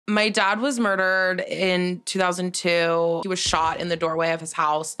My dad was murdered in 2002. He was shot in the doorway of his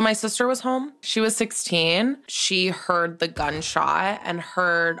house. My sister was home. She was 16. She heard the gunshot and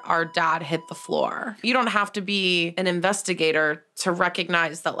heard our dad hit the floor. You don't have to be an investigator to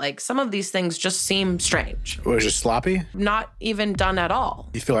recognize that, like, some of these things just seem strange. Was it sloppy? Not even done at all.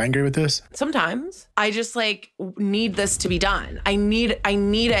 You feel angry with this? Sometimes. I just, like, need this to be done. I need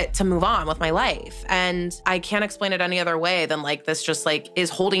it to move on with my life. And I can't explain it any other way than, like, this just, like, is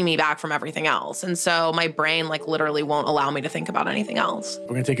holding me back from everything else. And so my brain, like, literally won't allow me to think about anything else. We're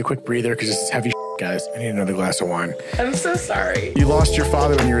gonna take a quick breather because this is heavy guys. I need another glass of wine. I'm so sorry. You lost your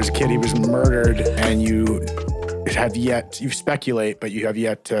father when you were a kid. He was murdered, and you speculate, but you have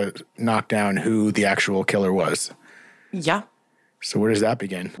yet to knock down who the actual killer was. Yeah. So where does that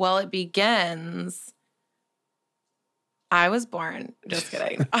begin? Well, it begins... I was born. Just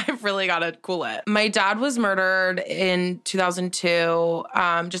kidding. I've really got to cool it. My dad was murdered in 2002,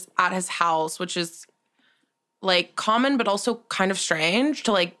 just at his house, which is, like, common but also kind of strange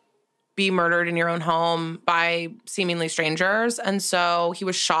to, like, be murdered in your own home by seemingly strangers. And so he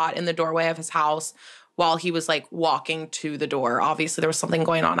was shot in the doorway of his house while he was, like, walking to the door. Obviously, there was something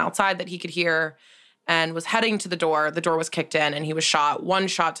going on outside that he could hear and was heading to the door. The door was kicked in and he was shot, one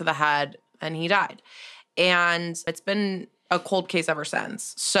shot to the head, and he died. And it's been a cold case ever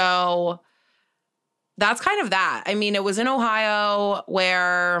since. So that's kind of that. I mean, it was in Ohio,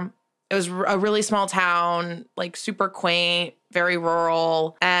 where it was a really small town, like super quaint, very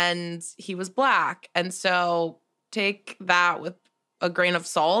rural, and he was Black. And so take that with a grain of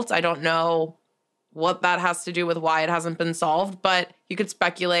salt. I don't know what that has to do with why it hasn't been solved, but you could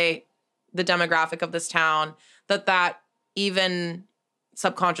speculate the demographic of this town that even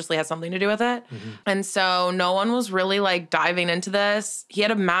subconsciously has something to do with it. Mm-hmm. And so no one was really, like, diving into this. He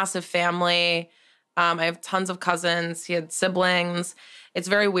had a massive family. I have tons of cousins. He had siblings. It's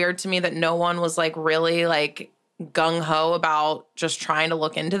very weird to me that no one was, like, really, like, gung-ho about just trying to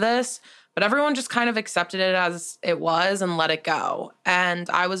look into this. But everyone just kind of accepted it as it was and let it go. And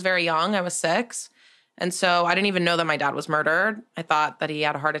I was very young. I was 6. And so I didn't even know that my dad was murdered. I thought that he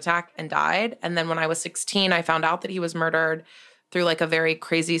had a heart attack and died. And then when I was 16, I found out that he was murdered through, like, a very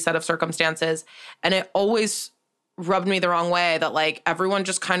crazy set of circumstances. And it always rubbed me the wrong way that, like, everyone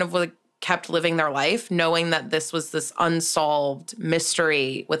just kind of, like, kept living their life knowing that this was this unsolved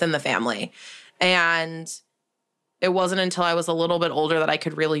mystery within the family. And it wasn't until I was a little bit older that I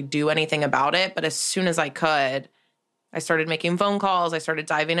could really do anything about it. But as soon as I could, I started making phone calls. I started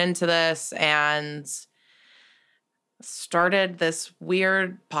diving into this and started this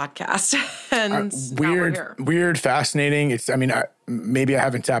weird podcast. And weird, fascinating. Maybe I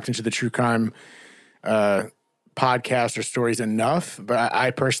haven't tapped into the true crime podcast or stories enough, but I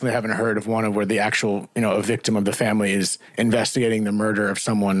personally haven't heard of one of where the actual, a victim of the family is investigating the murder of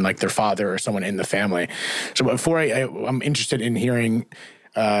someone like their father or someone in the family. So before I'm interested in hearing,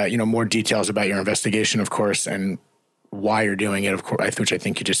 more details about your investigation, of course, and why you're doing it, of course, which I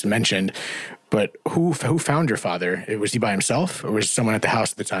think you just mentioned. But who found your father? Was he by himself, or was someone at the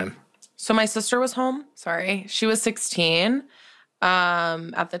house at the time? So my sister was home. Sorry. She was 16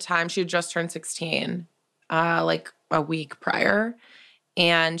 at the time. She had just turned 16, like a week prior.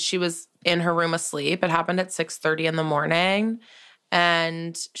 And she was in her room asleep. It happened at 6:30 in the morning.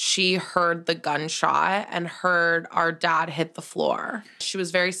 And she heard the gunshot and heard our dad hit the floor. She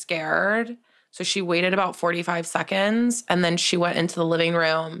was very scared. So she waited about 45 seconds, and then she went into the living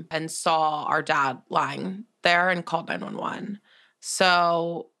room and saw our dad lying there and called 911.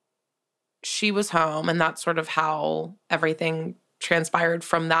 So she was home, and that's sort of how everything transpired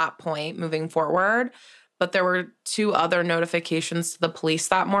from that point moving forward. But there were 2 other notifications to the police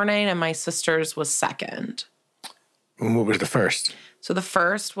that morning, and my sister's was second. And what was the first? So the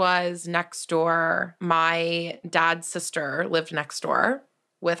first was next door. My dad's sister lived next door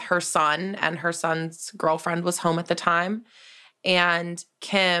with her son, and her son's girlfriend was home at the time. And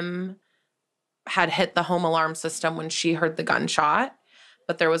Kim had hit the home alarm system when she heard the gunshot.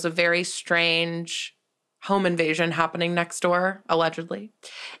 But there was a very strange home invasion happening next door, allegedly.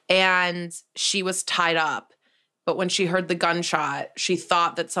 And she was tied up. But when she heard the gunshot, she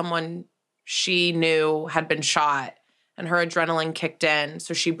thought that someone she knew had been shot, and her adrenaline kicked in.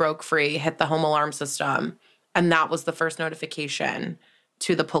 So she broke free, hit the home alarm system. And that was the first notification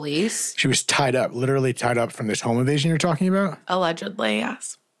to the police. She was tied up, literally tied up from this home invasion you're talking about? Allegedly,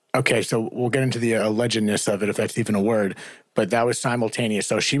 yes. Okay, so we'll get into the allegedness of it, if that's even a word. But that was simultaneous.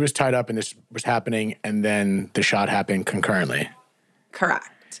 So she was tied up and this was happening, and then the shot happened concurrently.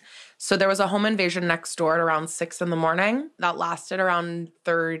 Correct. So there was a home invasion next door at around 6 in the morning. That lasted around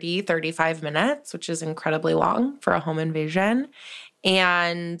 35 minutes, which is incredibly long for a home invasion.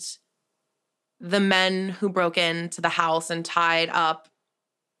 And the men who broke into the house and tied up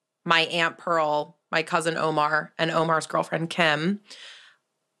my Aunt Pearl, my cousin Omar, and Omar's girlfriend Kim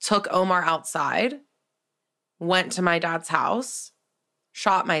took Omar outside, went to my dad's house,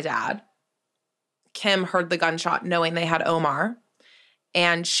 shot my dad. Kim heard the gunshot knowing they had Omar,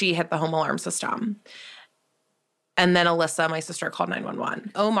 and she hit the home alarm system. And then Alyssa, my sister, called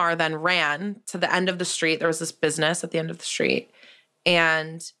 911. Omar then ran to the end of the street. There was this business at the end of the street,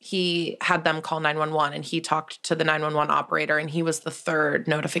 and he had them call 911, and he talked to the 911 operator, and he was the third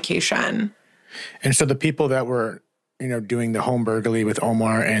notification. And so the people that were, doing the home burglary with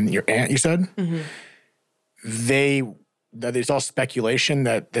Omar and your aunt, you said, that it's all speculation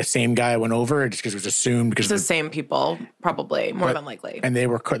that the same guy went over just because it was assumed because it's the same people, probably more than likely. And they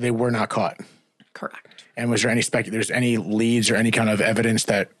were not caught. Correct. And was there there's any leads or any kind of evidence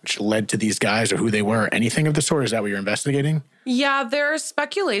that led to these guys or who they were, or anything of the sort? Is that what you're investigating? Yeah, there's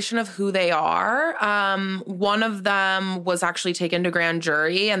speculation of who they are. One of them was actually taken to grand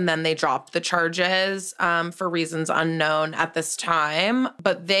jury, and then they dropped the charges for reasons unknown at this time.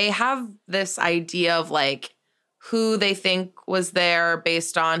 But they have this idea of like who they think was there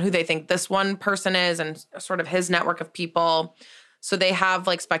based on who they think this one person is and sort of his network of people. So they have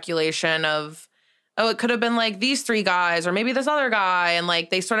like speculation of, oh, it could have been like these three guys or maybe this other guy. And like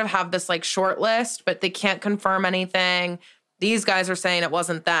they sort of have this like short list, but they can't confirm anything. These guys are saying it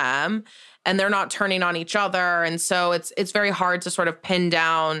wasn't them, and they're not turning on each other. And so it's very hard to sort of pin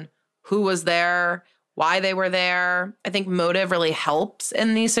down who was there, why they were there. I think motive really helps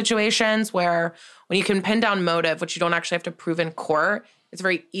in these situations where when you can pin down motive, which you don't actually have to prove in court, it's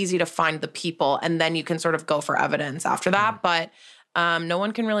very easy to find the people, and then you can sort of go for evidence after that. But no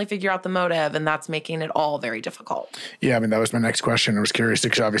one can really figure out the motive, and that's making it all very difficult. Yeah, I mean, that was my next question. I was curious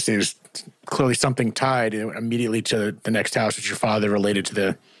because obviously there's clearly something tied immediately to the next house, which your father related to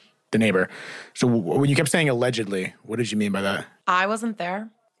the neighbor. So when you kept saying allegedly, what did you mean by that? I wasn't there.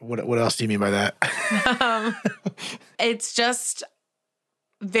 What else do you mean by that? It's just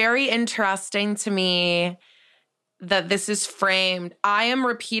very interesting to me that this is framed. I am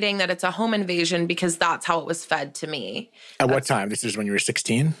repeating that it's a home invasion because that's how it was fed to me. At what time? This is when you were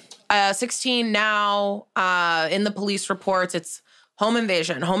 16? 16 now. In the police reports, it's home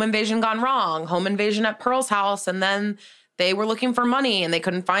invasion gone wrong, home invasion at Pearl's house, and then they were looking for money and they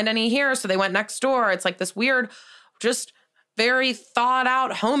couldn't find any here, so they went next door. It's like this weird, just very thought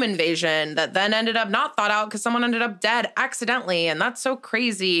out home invasion that then ended up not thought out because someone ended up dead accidentally, and that's so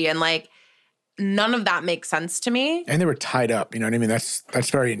crazy. And like, none of that makes sense to me. And they were tied up. You know what I mean? That's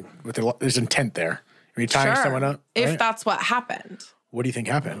very, there's intent there. Are you tying someone up? If right? That's what happened. What do you think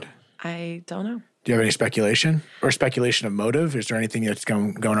happened? I don't know. Do you have any speculation or speculation of motive? Is there anything that's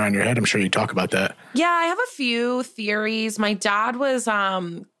going on in your head? I'm sure you talk about that. Yeah, I have a few theories. My dad was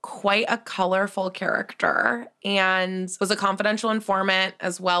quite a colorful character and was a confidential informant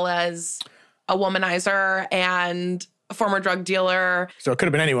as well as a womanizer and a former drug dealer. So it could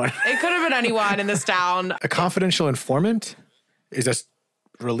have been anyone. It could have been anyone in this town. A confidential informant? Is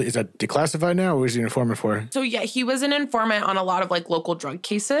that declassified now, or was he an informant for? So yeah, he was an informant on a lot of like local drug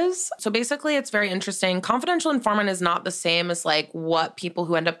cases. So basically it's very interesting. Confidential informant is not the same as like what people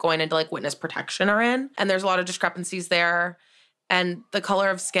who end up going into like witness protection are in. And there's a lot of discrepancies there. And the color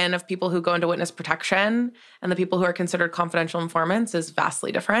of skin of people who go into witness protection and the people who are considered confidential informants is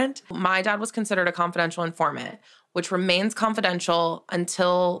vastly different. My dad was considered a confidential informant, which remains confidential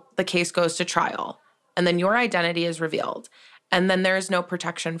until the case goes to trial. And then your identity is revealed. And then there is no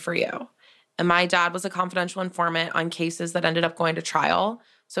protection for you. And my dad was a confidential informant on cases that ended up going to trial.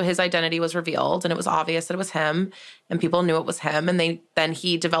 So his identity was revealed, and it was obvious that it was him, and people knew it was him. And then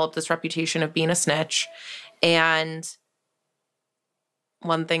he developed this reputation of being a snitch. And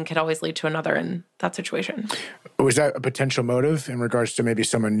one thing could always lead to another in that situation. Was that a potential motive in regards to maybe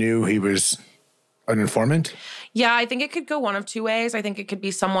someone knew he was an informant? Yeah, I think it could go one of two ways. I think it could be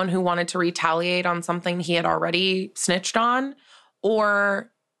someone who wanted to retaliate on something he had already snitched on,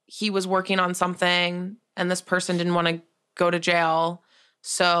 or he was working on something and this person didn't want to go to jail,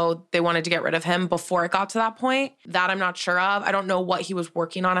 so they wanted to get rid of him before it got to that point. That I'm not sure of. I don't know what he was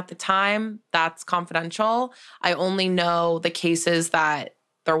working on at the time. That's confidential. I only know the cases that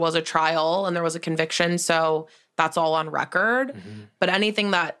there was a trial and there was a conviction, so that's all on record. Mm-hmm. But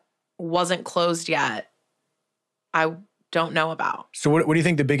anything that wasn't closed yet, I don't know about. So what do you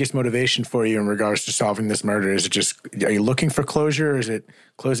think the biggest motivation for you in regards to solving this murder? Is it just, are you looking for closure? Or is it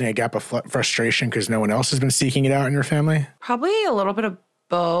closing a gap of frustration because no one else has been seeking it out in your family? Probably a little bit of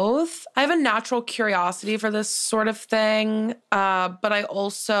both. I have a natural curiosity for this sort of thing, but I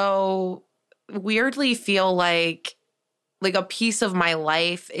also weirdly feel like like a piece of my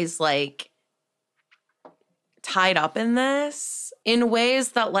life is like tied up in this in ways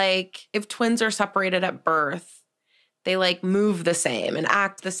that like if twins are separated at birth, they like move the same and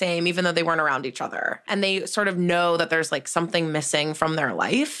act the same, even though they weren't around each other. And they sort of know that there's like something missing from their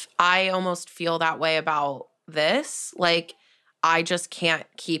life. I almost feel that way about this. Like, I just can't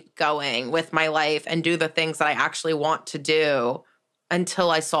keep going with my life and do the things that I actually want to do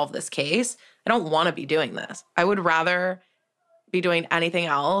until I solve this case. I don't want to be doing this. I would rather be doing anything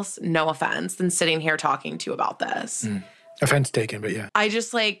else, no offense, than sitting here talking to you about this. Offense taken, but yeah. I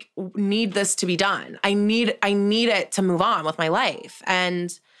just like need this to be done. I need it to move on with my life.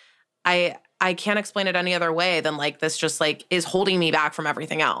 And I can't explain it any other way than like this just like is holding me back from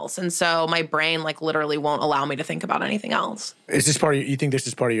everything else. And so my brain like literally won't allow me to think about anything else. Is this part of you think this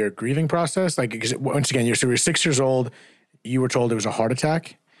is part of your grieving process? Like, because once again, you're 6 years old, you were told it was a heart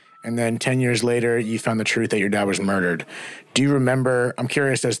attack. And then 10 years later, you found the truth that your dad was murdered. Do you remember, I'm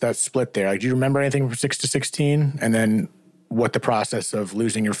curious as that split there, like, do you remember anything from 6 to 16? And then what the process of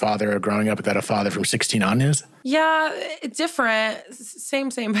losing your father or growing up without a father from 16 on is? Yeah, it's different. Same,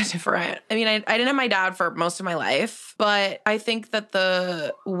 but different. I mean, I didn't have my dad for most of my life, but I think that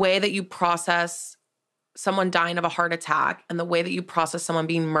the way that you process someone dying of a heart attack and the way that you process someone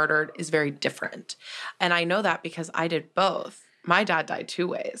being murdered is very different. And I know that because I did both. My dad died 2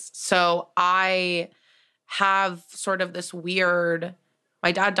 ways. So I have sort of this weird,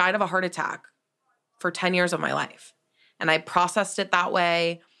 my dad died of a heart attack for 10 years of my life. And I processed it that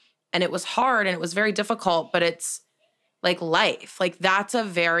way. And it was hard and it was very difficult, but it's like life. Like that's a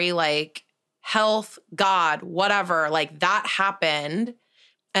very like health, God, whatever, like that happened.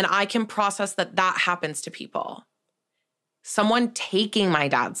 And I can process that that happens to people. Someone taking my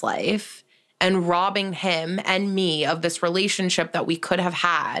dad's life and robbing him and me of this relationship that we could have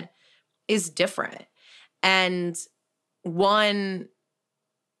had is different. And one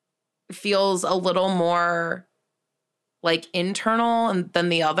feels a little more like internal than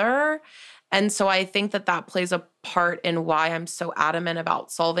the other. And so I think that that plays a part in why I'm so adamant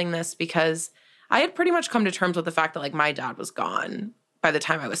about solving this, because I had pretty much come to terms with the fact that like my dad was gone by the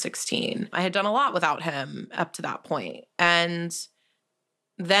time I was 16. I had done a lot without him up to that point. And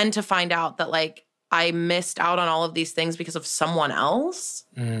then to find out that like I missed out on all of these things because of someone else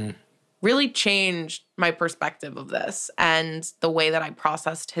really changed my perspective of this and the way that I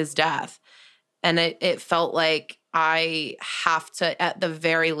processed his death. And it felt like I have to, at the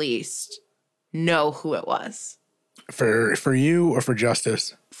very least, know who it was. For you or for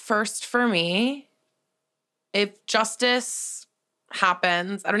justice? First for me. If justice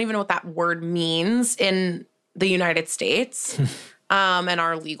happens, I don't even know what that word means in the United States and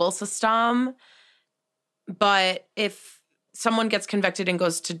our legal system. But if someone gets convicted and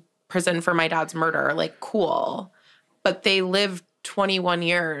goes to prison for my dad's murder, like, cool. But they lived 21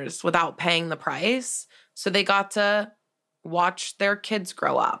 years without paying the price. So they got to watch their kids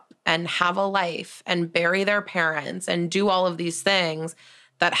grow up and have a life and bury their parents and do all of these things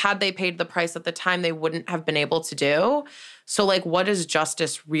that had they paid the price at the time, they wouldn't have been able to do. So like, what does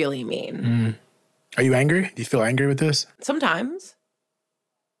justice really mean? Are you angry? Do you feel angry with this? Sometimes.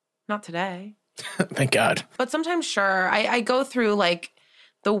 Not today. Thank God. But sometimes, sure. I go through like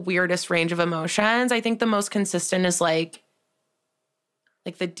the weirdest range of emotions. I think the most consistent is like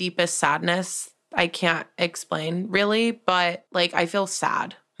the deepest sadness. I can't explain really, but like I feel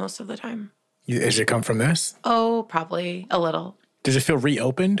sad most of the time. Does it come from this? Oh, probably a little. Does it feel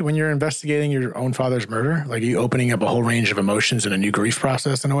reopened when you're investigating your own father's murder? Like, are you opening up a whole range of emotions in a new grief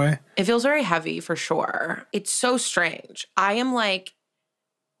process in a way? It feels very heavy for sure. It's so strange. I am like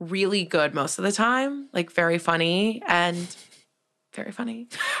really good most of the time, like very funny and very funny.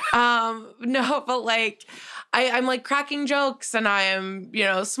 No, but like I'm like cracking jokes and I am,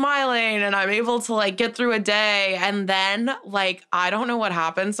 smiling and I'm able to like get through a day. And then like, I don't know what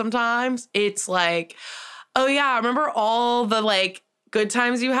happens sometimes. It's like, oh yeah, remember all the like good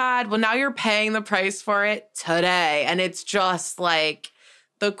times you had? Well, now you're paying the price for it today. And it's just like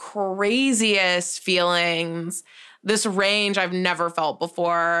the craziest feelings, this range I've never felt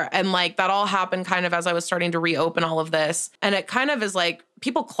before. And like that all happened kind of as I was starting to reopen all of this. And it kind of is like,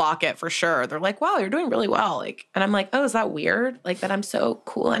 people clock it for sure. They're like, wow, you're doing really well. Like, and I'm like, oh, is that weird? Like that I'm so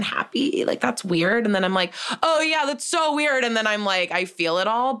cool and happy. Like that's weird. And then I'm like, oh yeah, that's so weird. And then I'm like, I feel it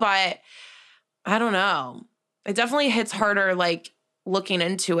all, but I don't know. It definitely hits harder, like looking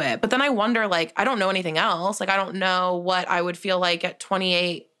into it. But then I wonder, like, I don't know anything else. Like, I don't know what I would feel like at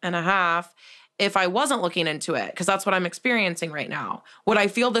 28 and a half if I wasn't looking into it, because that's what I'm experiencing right now. Would I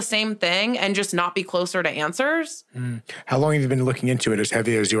feel the same thing and just not be closer to answers? How long have you been looking into it as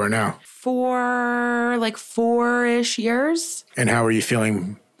heavy as you are now? For like 4-ish years. And how were you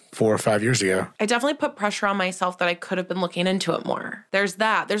feeling 4 or 5 years ago? I definitely put pressure on myself that I could have been looking into it more. There's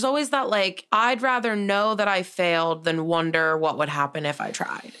that. There's always that, like, I'd rather know that I failed than wonder what would happen if I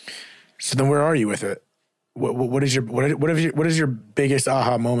tried. So then where are you with it? What is your biggest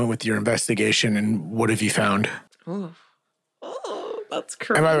aha moment with your investigation, and what have you found? Ooh. Oh, that's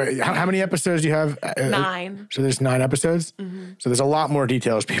crazy. And by the way, how many episodes do you have? 9. So there's 9 episodes? Mm-hmm. So there's a lot more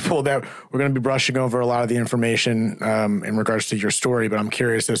details, people, that we're going to be brushing over a lot of the information in regards to your story. But I'm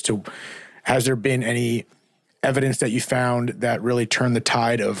curious as to, has there been any evidence that you found that really turned the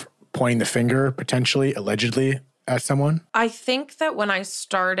tide of pointing the finger, potentially, allegedly, at someone? I think that when I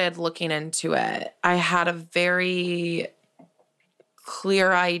started looking into it, I had a very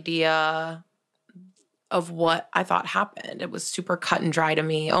clear idea of what I thought happened. It was super cut and dry to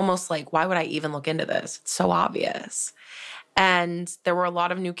me, almost like, why would I even look into this? It's so obvious. And there were a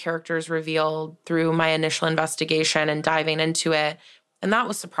lot of new characters revealed through my initial investigation and diving into it, and that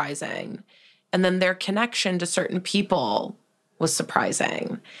was surprising. And then their connection to certain people was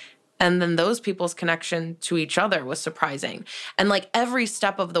surprising. And then those people's connection to each other was surprising. And like every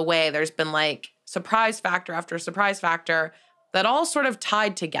step of the way, there's been like surprise factor after surprise factor that all sort of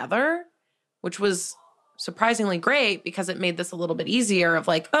tied together, which was surprisingly great because it made this a little bit easier of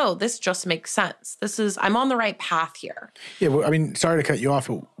like, oh, this just makes sense. I'm on the right path here. Yeah, well, I mean, sorry to cut you off.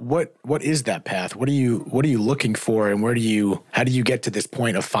 But what is that path? What are you looking for, and how do you get to this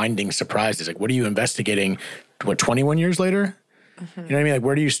point of finding surprises? Like, what are you investigating? 21 years later? Mm-hmm. You know what I mean? Like,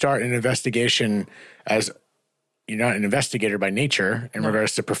 where do you start an investigation as you're not an investigator by nature in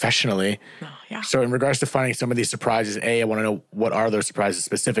regards to professionally? No, yeah. So in regards to finding some of these surprises, I want to know, what are those surprises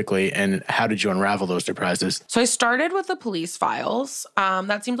specifically, and how did you unravel those surprises? So I started with the police files.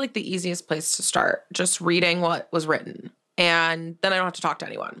 That seemed like the easiest place to start, just reading what was written. And then I don't have to talk to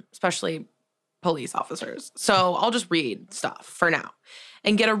anyone, especially police officers. So I'll just read stuff for now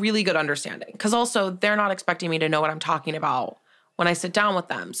and get a really good understanding. Because also, they're not expecting me to know what I'm talking about when I sit down with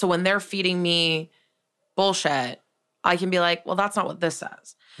them. So when they're feeding me bullshit, I can be like, well, that's not what this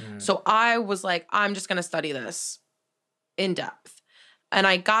says. So I was like, I'm just going to study this in depth. And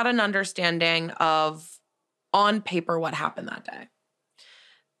I got an understanding of, on paper, what happened that day,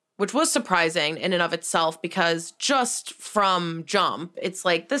 which was surprising in and of itself, because just from jump, it's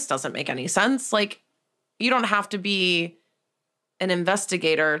like, this doesn't make any sense. Like, you don't have to be an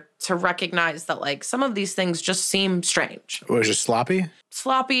investigator to recognize that, like, some of these things just seem strange. Was it sloppy?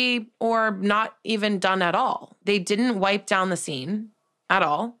 Sloppy, or not even done at all. They didn't wipe down the scene at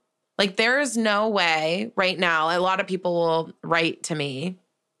all. Like, there is no way right now. A lot of people will write to me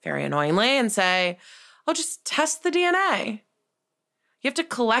very annoyingly and say, oh, just test the DNA. You have to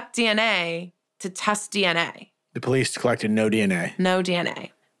collect DNA to test DNA. The police collected no DNA. No DNA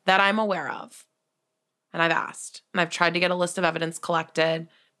that I'm aware of. And I've asked, and I've tried to get a list of evidence collected,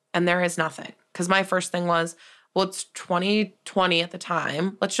 and there is nothing. Because my first thing was, well, it's 2020 at the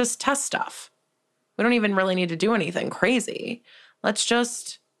time. Let's just test stuff. We don't even really need to do anything crazy. Let's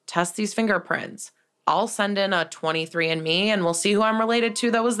just test these fingerprints. I'll send in a 23andMe, and we'll see who I'm related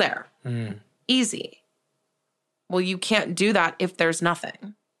to that was there. Easy. Well, you can't do that if there's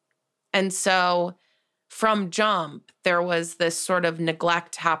nothing. And so from jump, there was this sort of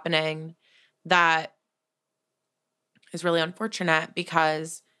neglect happening that is really unfortunate,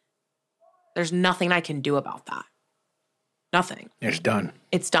 because there's nothing I can do about that. Nothing. It's done.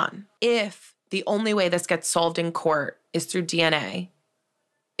 It's done. If the only way this gets solved in court is through DNA,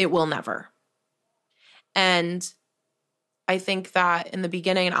 it will never. And I think that in the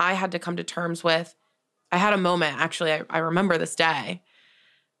beginning, I had to come to terms with, I had a moment, actually, I remember this day,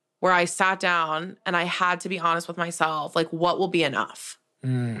 where I sat down and I had to be honest with myself, like, what will be enough?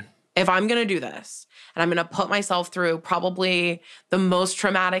 If I'm going to do this, and I'm going to put myself through probably the most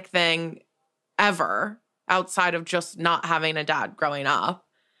traumatic thing ever outside of just not having a dad growing up,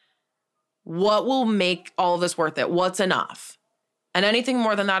 what will make all of this worth it? What's enough? And anything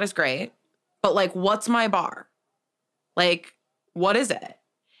more than that is great. But, like, what's my bar? Like, what is it?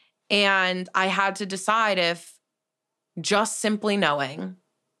 And I had to decide if just simply knowing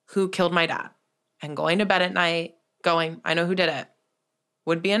who killed my dad and going to bed at night going, I know who did it,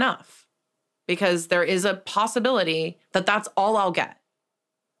 would be enough. Because there is a possibility that that's all I'll get.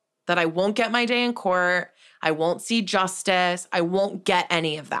 That I won't get my day in court. I won't see justice. I won't get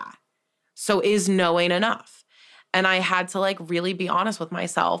any of that. So is knowing enough? And I had to, like, really be honest with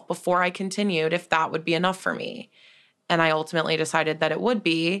myself before I continued if that would be enough for me. And I ultimately decided that it would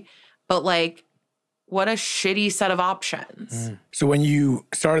be. But, like, what a shitty set of options. So when you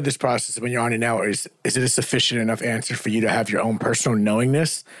started this process, when you're on it now, is it a sufficient enough answer for you to have your own personal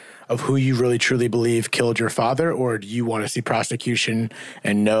knowingness of who you really truly believe killed your father? Or do you want to see prosecution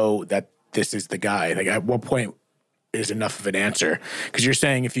and know that this is the guy? Like, at what point is enough of an answer? Because you're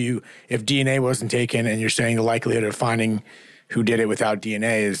saying if DNA wasn't taken, and you're saying the likelihood of finding who did it without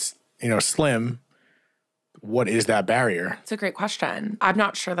DNA is, slim, what is that barrier? It's a great question. I'm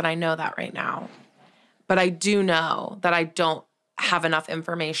not sure that I know that right now. But I do know that I don't have enough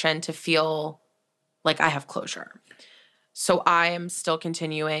information to feel like I have closure. So I am still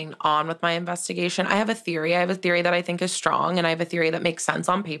continuing on with my investigation. I have a theory. I have a theory that I think is strong, and I have a theory that makes sense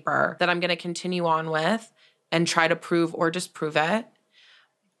on paper that I'm going to continue on with and try to prove or disprove it.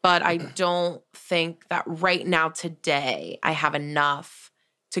 But I don't think that right now, today, I have enough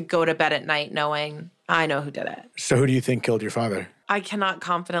to go to bed at night knowing I know who did it. So who do you think killed your father? I cannot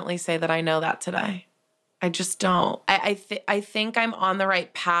confidently say that I know that today. I just don't. I think I'm on the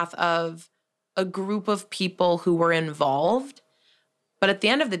right path of a group of people who were involved. But at the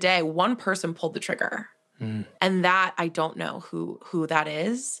end of the day, one person pulled the trigger. And that, I don't know who that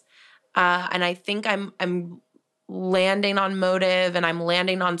is. And I think I'm landing on motive, and I'm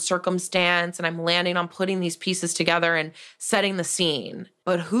landing on circumstance, and I'm landing on putting these pieces together and setting the scene.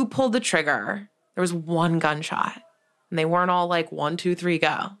 But who pulled the trigger? There was one gunshot. And they weren't all like 1, 2, 3,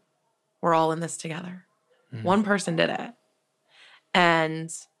 go. We're all in this together. One person did it. And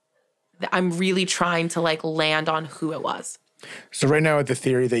I'm really trying to land on who it was. So right now, with the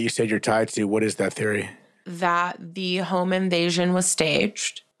theory that you said you're tied to, what is that theory? That the home invasion was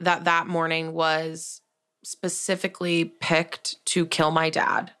staged, that morning was specifically picked to kill my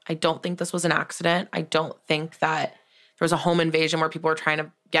dad. I don't think this was an accident. I don't think that there was a home invasion where people were trying to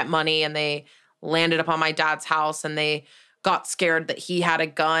get money and they landed upon my dad's house and they got scared that he had a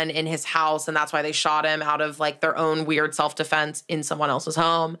gun in his house and that's why they shot him out of their own weird self-defense in someone else's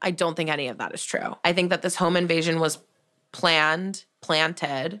home. I don't think any of that is true. I think that this home invasion was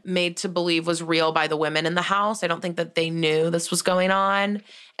planted, made to believe was real by the women in the house. I don't think that they knew this was going on.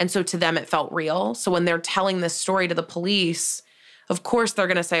 And so to them, it felt real. So when they're telling this story to the police, of course they're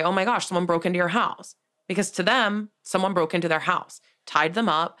going to say, oh my gosh, someone broke into your house. Because to them, someone broke into their house, tied them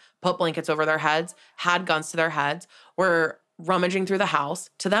up, put blankets over their heads, had guns to their heads, were rummaging through the house.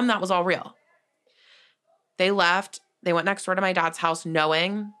 To them, that was all real. They left. They went next door to my dad's house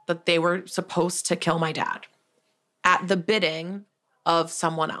knowing that they were supposed to kill my dad at the bidding of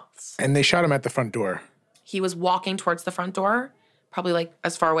someone else. And they shot him at the front door. He was walking towards the front door, probably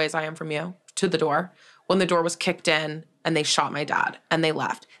as far away as I am from you, to the door, when the door was kicked in and they shot my dad and they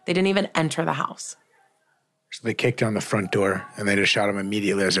left. They didn't even enter the house. So they kicked down the front door and they just shot him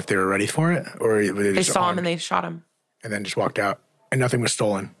immediately as if they were ready for it? Or were they saw him and they shot him. And then just walked out and nothing was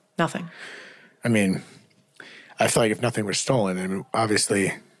stolen? Nothing. I mean, I feel like if nothing was stolen, I mean,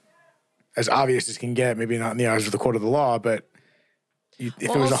 obviously, as obvious as can get, maybe not in the eyes of the court of the law, but if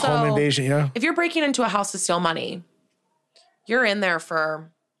it was a home invasion, If you're breaking into a house to steal money, you're in there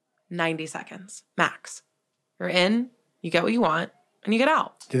for 90 seconds, max. You're in, you get what you want, and you get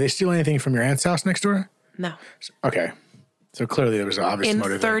out. Did they steal anything from your aunt's house next door? No. Okay. So clearly there was an obvious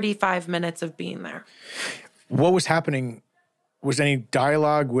motive. In 35 minutes of being there. What was happening? Was any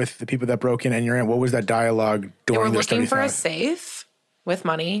dialogue with the people that broke in and your aunt? What was that dialogue during this 35? They were looking for a safe with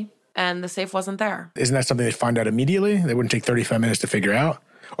money, and the safe wasn't there. Isn't that something they find out immediately? They wouldn't take 35 minutes to figure out?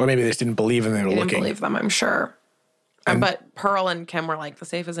 Or maybe they just didn't believe them, they were looking. Didn't believe them, I'm sure. But Pearl and Kim were like, the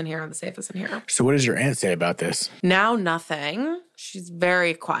safe isn't here, the safe isn't here. So what does your aunt say about this? Now, nothing. She's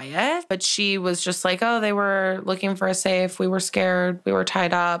very quiet. But she was just like, oh, they were looking for a safe. We were scared. We were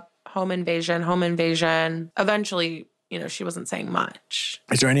tied up. Home invasion, home invasion. Eventually, she wasn't saying much.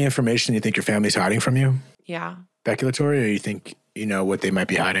 Is there any information you think your family's hiding from you? Yeah. Speculatory, or you think you know what they might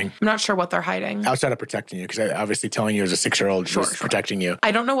be hiding? I'm not sure what they're hiding. Outside of protecting you, because obviously telling you as a 6-year-old is protecting you.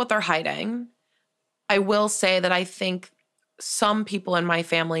 I don't know what they're hiding. I will say that I think some people in my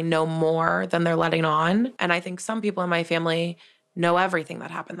family know more than they're letting on. And I think some people in my family know everything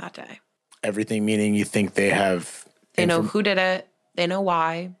that happened that day. Everything meaning you think they have... They know who did it. They know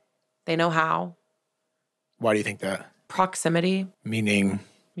why. They know how. Why do you think that? Proximity. Meaning?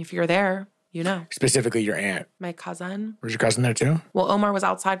 If you're there, you know. Specifically your aunt. My cousin. Was your cousin there too? Well, Omar was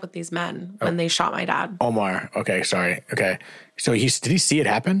outside with these men when they shot my dad. Omar. Okay, sorry. Okay. So did he see it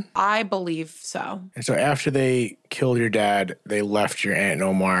happen? I believe so. And so after they killed your dad, they left your aunt and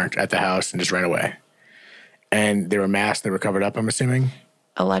Omar at the house and just ran away. And they were masked, they were covered up, I'm assuming?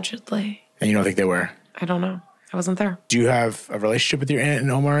 Allegedly. And you don't think they were? I don't know. I wasn't there. Do you have a relationship with your aunt and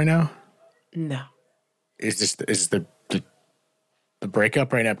Omar right now? No. Is this the the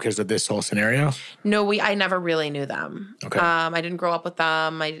breakup right now because of this whole scenario? No, I never really knew them. Okay. I didn't grow up with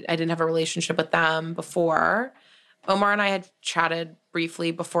them. I didn't have a relationship with them before. Omar and I had chatted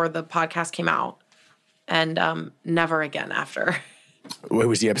briefly before the podcast came out, and never again after.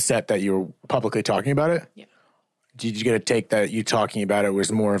 Was he upset that you were publicly talking about it? Yeah. Did you get a take that you talking about it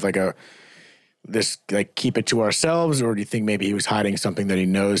was more of like keep it to ourselves, or do you think maybe he was hiding something that he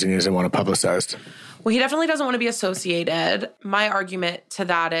knows and he doesn't want to publicize? Well, he definitely doesn't want to be associated. My argument to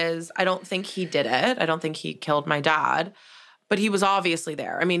that is I don't think he did it. I don't think he killed my dad, but he was obviously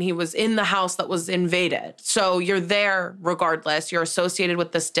there. I mean, he was in the house that was invaded. So you're there regardless. You're associated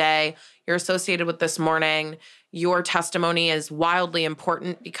with this day. You're associated with this morning. Your testimony is wildly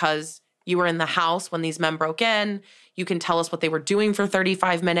important because you were in the house when these men broke in. You can tell us what they were doing for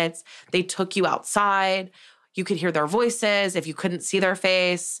 35 minutes. They took you outside. You could hear their voices if you couldn't see their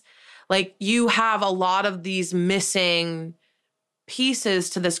face. Like, you have a lot of these missing pieces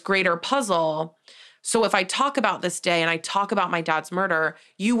to this greater puzzle. So if I talk about this day and I talk about my dad's murder,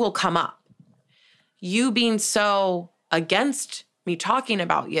 you will come up. You being so against me talking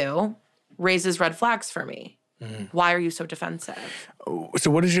about you raises red flags for me. Why are you so defensive?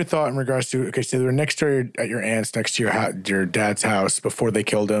 So what is your thought in regards to, okay, so they were next to at your aunt's, next to your dad's house before they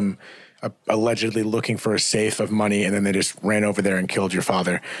killed him, allegedly looking for a safe of money, and then they just ran over there and killed your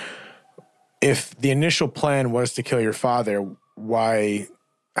father. If the initial plan was to kill your father,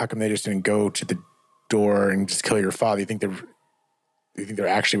 how come they just didn't go to the door and just kill your father? You think they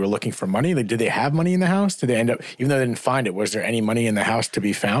actually were looking for money? Like, did they have money in the house? Did they end up, even though they didn't find it, was there any money in the house to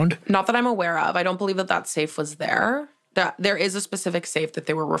be found? Not that I'm aware of. I don't believe that safe was there. There is a specific safe that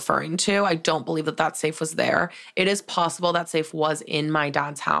they were referring to. I don't believe that safe was there. It is possible that safe was in my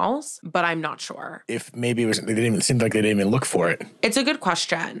dad's house, but I'm not sure. If maybe it seemed like they didn't even look for it. It's a good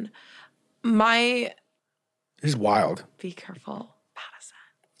question. This is wild. Be careful, Madison.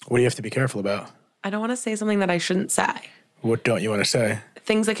 What do you have to be careful about? I don't want to say something that I shouldn't say. What don't you want to say?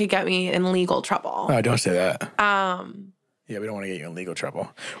 Things that could get me in legal trouble. No, don't say that. Yeah, we don't want to get you in legal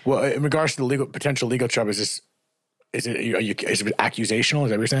trouble. Well, in regards to the potential legal trouble, is it accusational? Is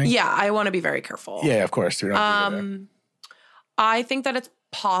that what you're saying? Yeah, I want to be very careful. Yeah, of course. We don't I think that it's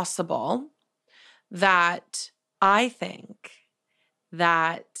possible that I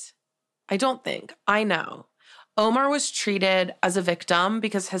know Omar was treated as a victim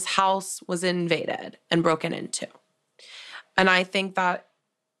because his house was invaded and broken into. And I think that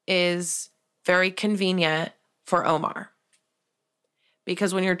is very convenient for Omar.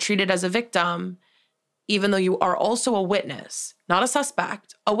 Because when you're treated as a victim, even though you are also a witness, not a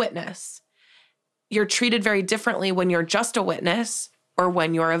suspect, a witness, you're treated very differently when you're just a witness or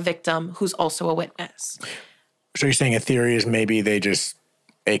when you're a victim who's also a witness. So you're saying a theory is maybe they just,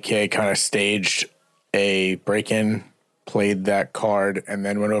 AKA, kind of staged a break-in, played that card, and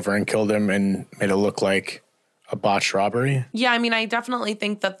then went over and killed him and made it look like a botched robbery? Yeah, I mean, I definitely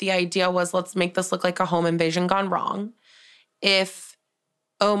think that the idea was, let's make this look like a home invasion gone wrong. If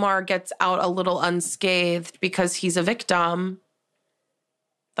Omar gets out a little unscathed because he's a victim,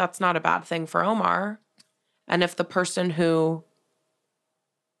 that's not a bad thing for Omar. And if the person who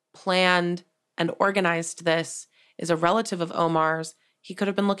planned and organized this is a relative of Omar's, he could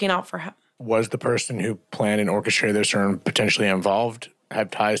have been looking out for him. Was the person who planned and orchestrated this or potentially involved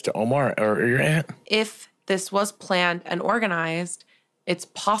have ties to Omar or your aunt? If this was planned and organized, it's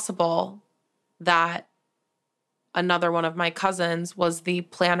possible that another one of my cousins was the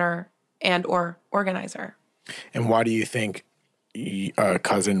planner and or organizer. And why do you think a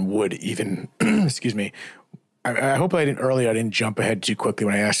cousin would even, excuse me, I hope I didn't jump ahead too quickly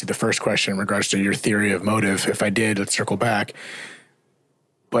when I asked you the first question in regards to your theory of motive. If I did, let's circle back.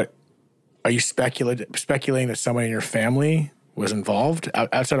 But are you speculating that someone in your family was involved?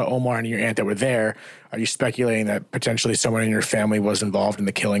 Outside of Omar and your aunt that were there, are you speculating that potentially someone in your family was involved in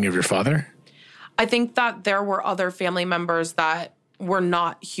the killing of your father? I think that there were other family members that were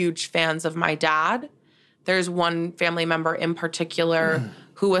not huge fans of my dad. There's one family member in particular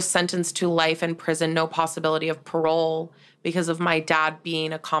who was sentenced to life in prison, no possibility of parole, because of my dad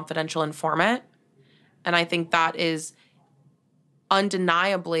being a confidential informant. And I think that is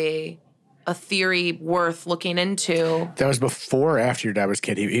undeniably a theory worth looking into. That was before or after your dad was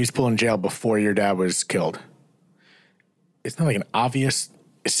killed? He was pulled in jail before your dad was killed. It's not like an obvious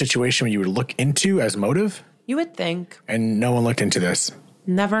situation where you would look into as motive? You would think. And no one looked into this?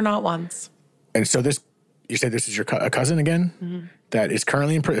 Never, not once. And so you said this is your cousin again? That is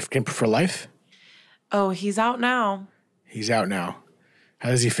currently in prison for life? Oh, he's out now. He's out now. How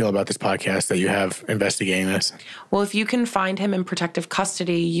does he feel about this podcast that you have investigating this? Well, if you can find him in protective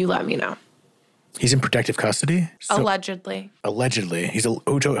custody, you let me know. He's in protective custody? Allegedly. Allegedly.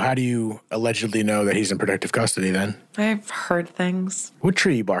 How do you allegedly know that he's in protective custody then? I've heard things. What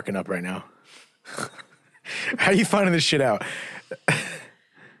tree are you barking up right now? How are you finding this shit out?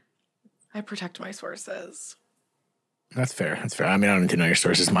 I protect my sources. That's fair. That's fair. I mean, I don't need to know your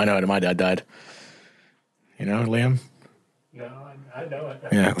sources. I know my dad died. You know, Liam? No, I know it.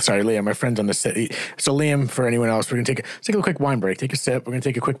 Yeah, sorry, Liam. My friend's on the set. So, Liam, for anyone else, we're going to take a quick wine break. Take a sip. We're going to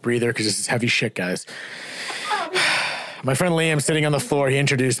take a quick breather because this is heavy shit, guys. My friend Liam sitting on the floor. He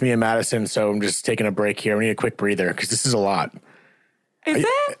introduced me and Madison, so I'm just taking a break here. We need a quick breather because this is a lot. Is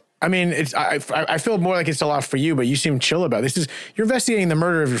it? I mean, I feel more like it's a lot for you, but you seem chill about it. You're investigating the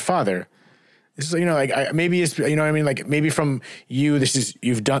murder of your father. This is, you know, like maybe it's, you know what I mean? Like maybe from you,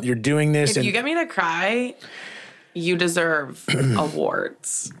 you're doing this. If you get me to cry, you deserve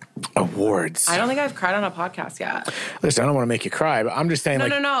awards. Awards. I don't think I've cried on a podcast yet. Listen, I don't want to make you cry, but I'm just saying.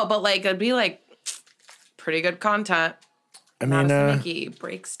 No. But like, it'd be like pretty good content. I mean, Madison McGhee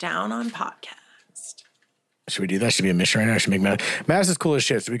breaks down on podcast. Should we do that? Should be a mission right now? Should make Madison's cool as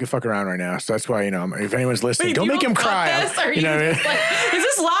shit, so we can fuck around right now. So that's why, you know, if anyone's listening, wait, don't make him cry. This, or you know what I mean? Like, is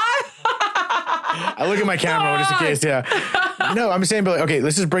this live? I look at my camera just in case. Yeah. No, I'm saying, but okay,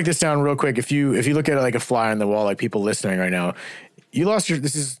 let's just break this down real quick. If you look at it like a fly on the wall, like people listening right now, you lost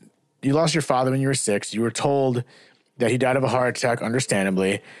your father when you were 6. You were told that he died of a heart attack,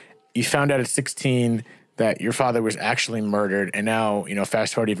 understandably. You found out at 16 that your father was actually murdered. And now, you know,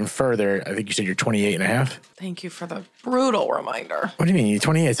 fast forward even further, I think you said you're 28 and a half. Thank you for the brutal reminder. What do you mean? You're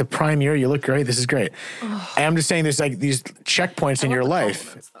 28. It's a prime year. You look great. This is great. And I'm just saying there's like these checkpoints in your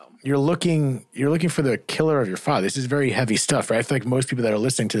life. You're looking for the killer of your father. This is very heavy stuff, right? I feel like most people that are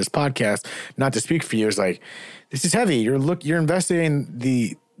listening to this podcast, not to speak for you, is like, this is heavy. You're investigating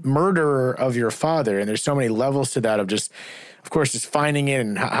the murderer of your father. And there's so many levels to that of just, of course, just finding it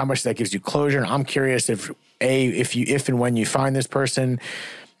and how much that gives you closure. And I'm curious if and when you find this person,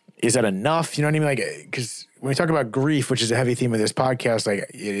 is that enough? You know what I mean? Like, because when we talk about grief, which is a heavy theme of this podcast, like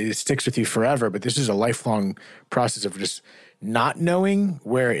it sticks with you forever. But this is a lifelong process of just not knowing,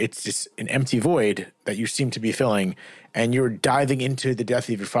 where it's just an empty void that you seem to be filling, and you're diving into the death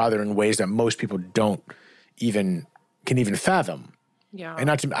of your father in ways that most people can even fathom. Yeah. And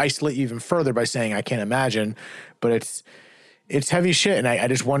not to isolate you even further by saying I can't imagine, but it's heavy shit, and I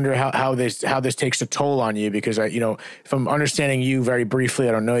just wonder how this takes a toll on you, because if I'm understanding you very briefly,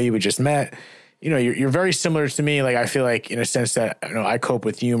 I don't know you, we just met. You know, you're very similar to me. Like, I feel like in a sense that, you know, I cope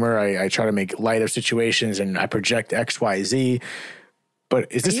with humor. I try to make light of situations, and I project X, Y, Z.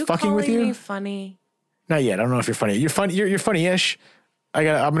 But is this fucking with you? Are you calling me funny? Not yet. I don't know if you're funny. You're funny. You're funny-ish. I'm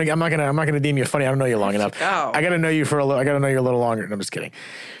not gonna deem you funny. I don't know you long enough. I gotta know you I gotta know you a little longer. No, I'm just kidding.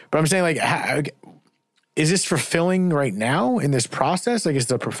 But I'm saying, like, is this fulfilling right now in this process? Like, is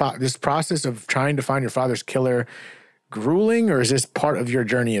this process of trying to find your father's killer grueling, or is this part of your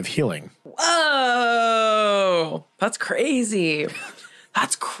journey of healing? Whoa, that's crazy.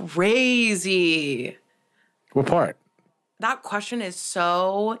 That's crazy. What part? That question is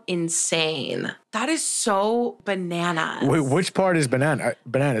so insane. That is so bananas. Wait, which part is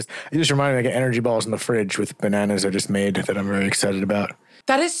bananas? You just reminded me, I got energy balls in the fridge with bananas I just made that I'm very excited about.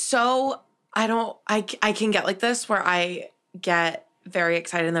 That is so, I can get like this where I get very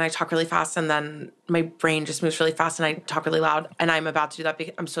excited and then I talk really fast and then my brain just moves really fast and I talk really loud, and I'm about to do that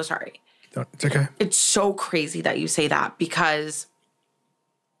because I'm so sorry. It's okay. It's so crazy that you say that, because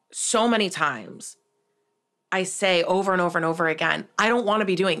so many times I say over and over and over again, I don't want to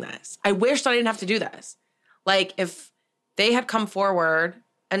be doing this. I wish that I didn't have to do this. Like, if they had come forward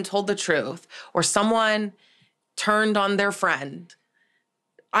and told the truth, or someone turned on their friend,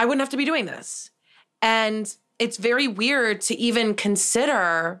 I wouldn't have to be doing this. And it's very weird to even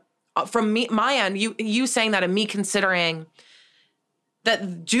consider, from my end, you saying that and me considering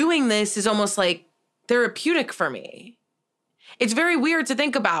that doing this is almost like therapeutic for me. It's very weird to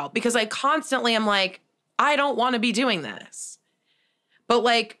think about, because I constantly am like, I don't want to be doing this. But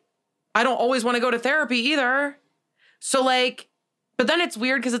like, I don't always want to go to therapy either. So like, but then it's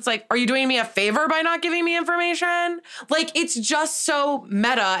weird because it's like, are you doing me a favor by not giving me information? Like, it's just so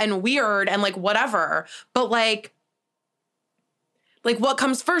meta and weird and like whatever. But like what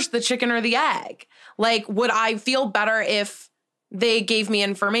comes first, the chicken or the egg? Like, would I feel better if they gave me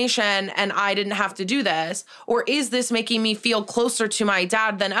information and I didn't have to do this? Or is this making me feel closer to my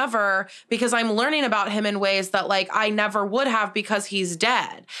dad than ever because I'm learning about him in ways that like I never would have because he's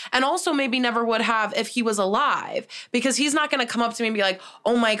dead? And also maybe never would have if he was alive, because he's not going to come up to me and be like,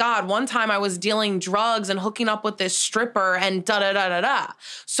 oh my God, one time I was dealing drugs and hooking up with this stripper and da-da-da-da-da.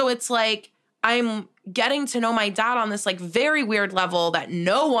 So it's like, I'm getting to know my dad on this like very weird level that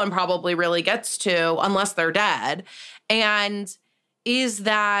no one probably really gets to unless they're dead. And is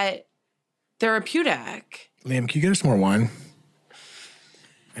that therapeutic? Liam, can you get us more wine?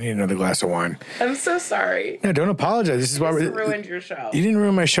 I need another glass of wine. I'm so sorry. No, don't apologize. This is why we ruined your show. You didn't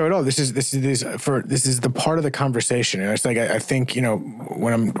ruin my show at all. This is the part of the conversation. And it's like I think, you know,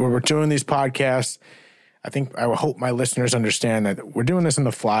 when we're doing these podcasts, I hope my listeners understand that we're doing this on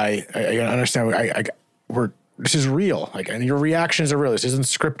the fly. I understand. This is real. Like, and your reactions are real. This isn't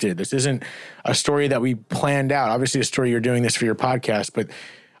scripted. This isn't a story that we planned out. Obviously, a story you're doing this for your podcast, but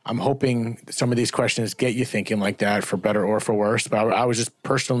I'm hoping some of these questions get you thinking like that, for better or for worse. But I was just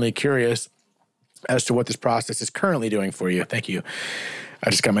personally curious as to what this process is currently doing for you. Thank you. I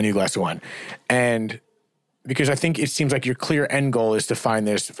just got my new glass of wine, and because I think it seems like your clear end goal is to find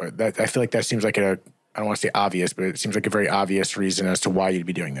this. That I feel like that seems like I don't want to say obvious, but it seems like a very obvious reason as to why you'd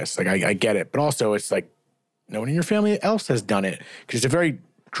be doing this. Like, I get it. But also, it's like no one in your family else has done it, because it's a very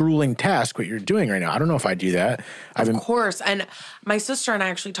grueling task what you're doing right now. I don't know if I do that. Of course. And my sister and I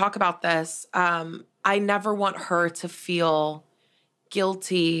actually talk about this. I never want her to feel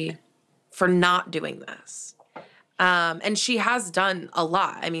guilty for not doing this. And she has done a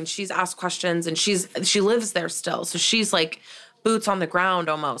lot. I mean, she's asked questions, and she lives there still. So she's like boots on the ground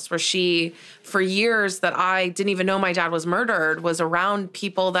almost, where she, for years that I didn't even know my dad was murdered, was around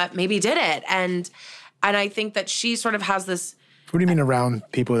people that maybe did it. And I think that she sort of has this. What do you mean around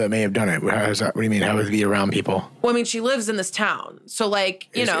people that may have done it? How is that? What do you mean? How would it be around people? Well, I mean, she lives in this town. So like,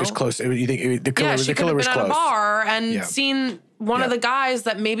 it's close. You think the killer, she the killer was close? At a bar and seen one of the guys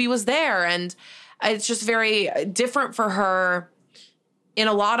that maybe was there. And it's just very different for her in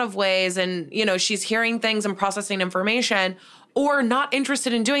a lot of ways. And, you know, she's hearing things and processing information, or not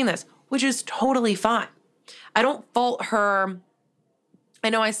interested in doing this, which is totally fine. I don't fault her. I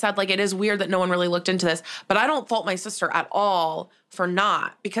know I said, like, it is weird that no one really looked into this, but I don't fault my sister at all for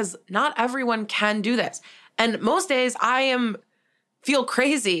not, because not everyone can do this. And most days I feel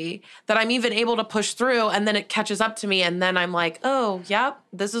crazy that I'm even able to push through, and then it catches up to me. And then I'm like, oh, yep,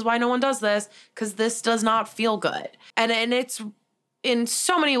 this is why no one does this, because this does not feel good. And it's in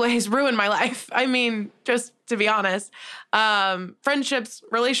so many ways ruined my life. I mean, just to be honest, friendships,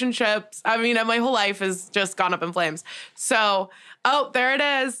 relationships. I mean, my whole life has just gone up in flames. So, oh, there it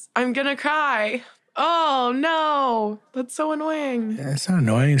is. I'm going to cry. Oh, no. That's so annoying. Yeah, it's not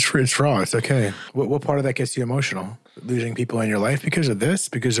annoying. It's raw. It's okay. What part of that gets you emotional? Losing people in your life because of this?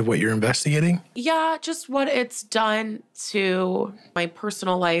 Because of what you're investigating? Yeah, just what it's done to my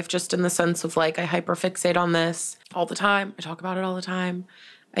personal life, just in the sense of, like, I hyperfixate on this all the time. I talk about it all the time.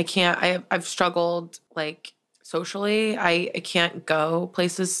 I've struggled, like, socially. I can't go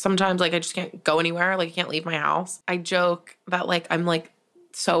places sometimes. Like, I just can't go anywhere. Like, I can't leave my house. I joke that, like, I'm, like,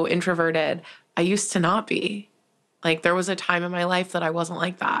 so introverted. I used to not be. Like, there was a time in my life that I wasn't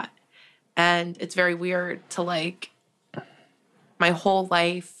like that. And it's very weird to, like, my whole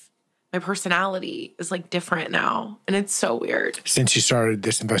life, my personality is, like, different now. And it's so weird. Since you started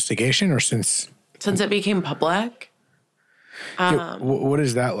this investigation, or since it became public? What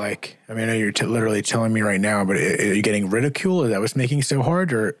is that like? I mean, I know you're literally telling me right now, but are you getting ridicule? Is that what's making it so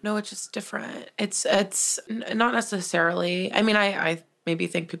hard? Or no, it's just different. It's not necessarily. I mean, I maybe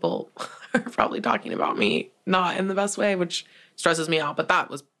think people are probably talking about me not in the best way, which stresses me out. But that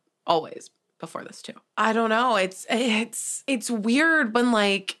was always before this too. I don't know. It's weird when,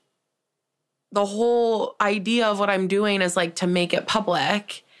 like, the whole idea of what I'm doing is, like, to make it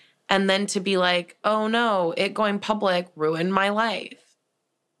public, and then to be like, oh no, it going public ruined my life.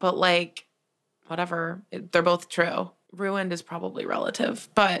 But, like, whatever. They're both true. Ruined is probably relative,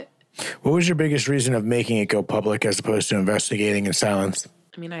 but. What was your biggest reason of making it go public as opposed to investigating in silence?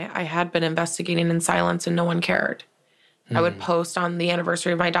 I mean, I had been investigating in silence and no one cared. I would post on the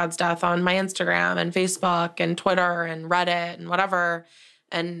anniversary of my dad's death on my Instagram and Facebook and Twitter and Reddit and whatever.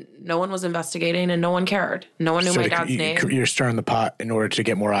 And no one was investigating and no one cared. No one knew my dad's name. You're stirring the pot in order to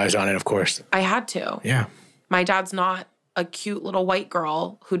get more eyes on it, of course. I had to. Yeah. My dad's not a cute little white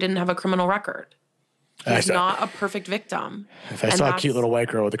girl who didn't have a criminal record. He's not a perfect victim. If I saw a cute little white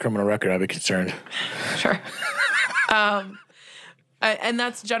girl with a criminal record, I'd be concerned. Sure. And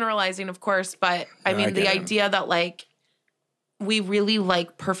that's generalizing, of course. But I mean, the idea that, like, we really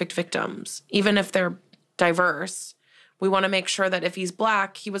like perfect victims, even if they're diverse. We want to make sure that if he's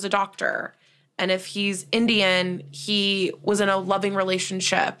Black, he was a doctor. And if he's Indian, he was in a loving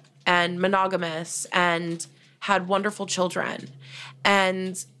relationship and monogamous and had wonderful children.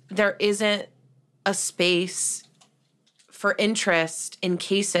 And there isn't a space for interest in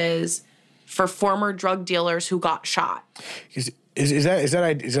cases for former drug dealers who got shot. Is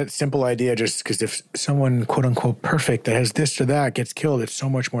that simple idea just because if someone, quote unquote, perfect that has this or that gets killed, it's so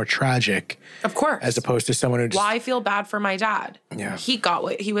much more tragic. Of course. As opposed to someone who just... Why feel bad for my dad? Yeah. He got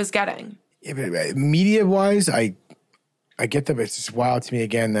what he was getting. Yeah, but media-wise, I get that, but it's just wild to me,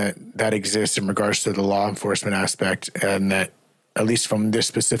 again, that exists in regards to the law enforcement aspect, and that, at least from this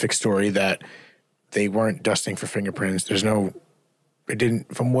specific story, that they weren't dusting for fingerprints. It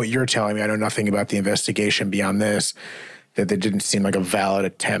didn't, from what you're telling me, I know nothing about the investigation beyond this, that there didn't seem like a valid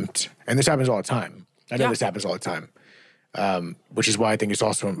attempt. And this happens all the time. I know this happens all the time, which is why I think it's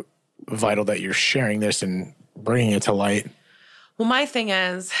also vital that you're sharing this and bringing it to light. Well, my thing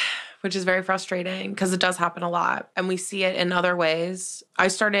is, which is very frustrating because it does happen a lot, and we see it in other ways. I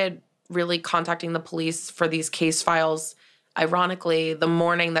started really contacting the police for these case files, ironically, the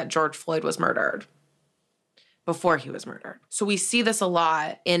morning that George Floyd was murdered, before he was murdered. So we see this a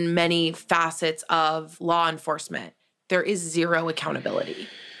lot in many facets of law enforcement. There is zero accountability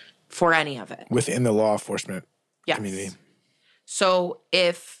for any of it. Within the law enforcement community. So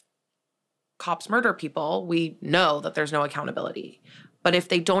if cops murder people, we know that there's no accountability. But if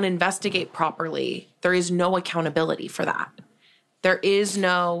they don't investigate properly, there is no accountability for that. There is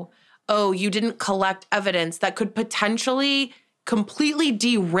no, oh, you didn't collect evidence that could potentially completely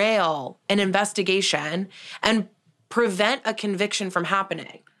derail an investigation and prevent a conviction from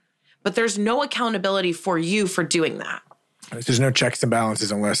happening. But there's no accountability for you for doing that. There's no checks and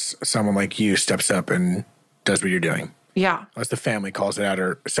balances unless someone like you steps up and does what you're doing. Yeah. Unless the family calls it out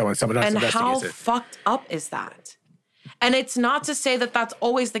or someone else investigates it. And how fucked up is that? And it's not to say that that's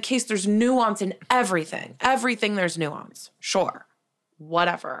always the case. There's nuance in everything. Everything there's nuance. Sure.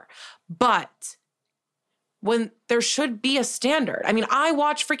 Whatever. But when there should be a standard. I mean, I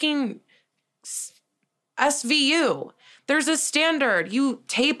watch freaking SVU. There's a standard. You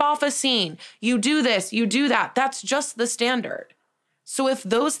tape off a scene. You do this. You do that. That's just the standard. So if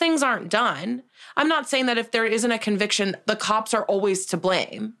those things aren't done, I'm not saying that if there isn't a conviction, the cops are always to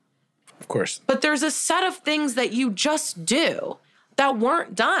blame. Of course. But there's a set of things that you just do that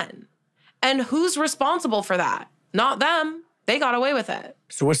weren't done. And who's responsible for that? Not them. They got away with it.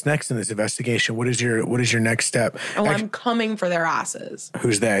 So what's next in this investigation? What is your next step? Oh, I'm coming for their asses.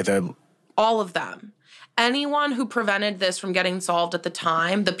 Who's they? All of them. Anyone who prevented this from getting solved at the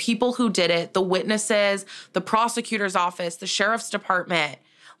time, the people who did it, the witnesses, the prosecutor's office, the sheriff's department.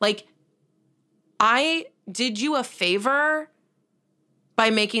 Like, I did you a favor by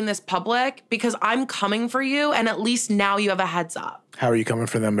making this public because I'm coming for you, and at least now you have a heads up. How are you coming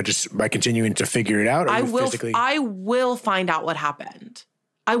for them? But just by continuing to figure it out? Or I will find out what happened.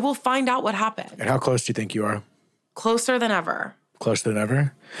 I will find out what happened. And how close do you think you are? Closer than ever. Closer than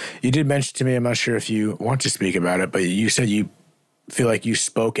ever? You did mention to me, I'm not sure if you want to speak about it, but you said you feel like you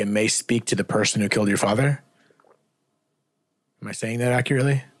spoke and may speak to the person who killed your father? Am I saying that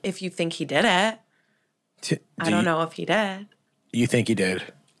accurately? If you think he did it. I don't know if he did. You think he did?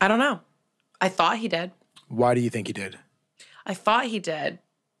 I don't know. I thought he did. Why do you think he did? I thought he did.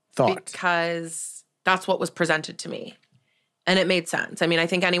 Because that's what was presented to me. And it made sense. I mean, I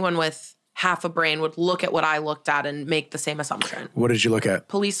think anyone with half a brain would look at what I looked at and make the same assumption. What did you look at?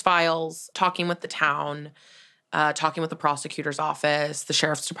 Police files, talking with the town, talking with the prosecutor's office, the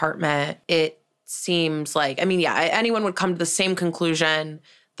sheriff's department. It seems like, I mean, yeah, anyone would come to the same conclusion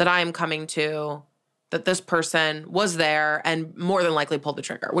that I am coming to, that this person was there and more than likely pulled the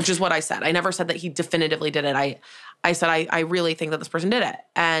trigger, which is what I said. I never said that he definitively did it. I said, I really think that this person did it.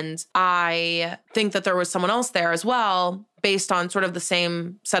 And I think that there was someone else there as well, based on sort of the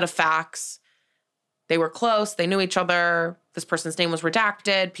same set of facts. They were close. They knew each other. This person's name was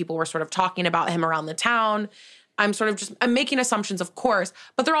redacted. People were sort of talking about him around the town. I'm making assumptions, of course,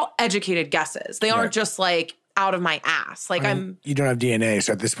 but they're all educated guesses. They aren't just like out of my ass. Like you don't have DNA.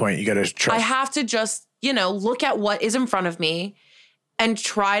 So at this point, you got to trust. I have to just, look at what is in front of me and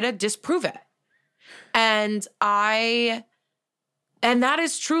try to disprove it. And that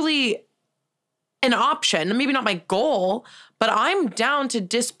is truly an option. Maybe not my goal, but I'm down to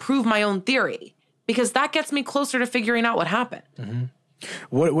disprove my own theory because that gets me closer to figuring out what happened. Mm-hmm.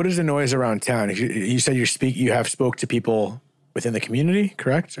 What is the noise around town? You said you have spoke to people within the community,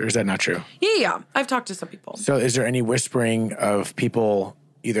 correct? Or is that not true? Yeah. I've talked to some people. So is there any whispering of people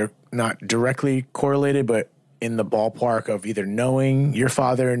either not directly correlated, but in the ballpark of either knowing your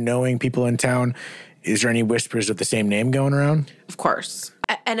father, knowing people in town? Is there any whispers of the same name going around? Of course.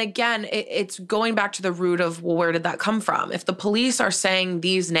 And again, it's going back to the root of, well, where did that come from? If the police are saying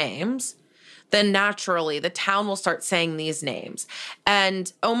these names, then naturally the town will start saying these names.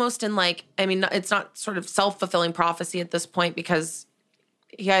 And almost in it's not sort of self-fulfilling prophecy at this point because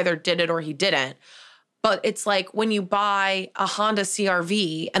he either did it or he didn't. But it's like when you buy a Honda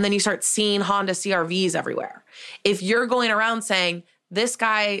CRV and then you start seeing Honda CRVs everywhere. If you're going around saying, this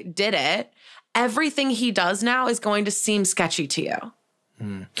guy did it, everything he does now is going to seem sketchy to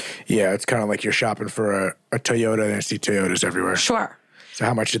you. Yeah, it's kind of like you're shopping for a Toyota and I see Toyotas everywhere. Sure. So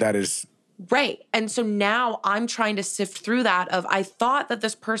how much of that is... Right. And so now I'm trying to sift through that of I thought that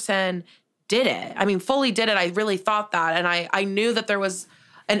this person did it. I mean, fully did it. I really thought that. And I knew that there was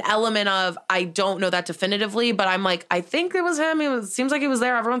an element of, I don't know that definitively, but I'm like, I think it was him. Seems like he was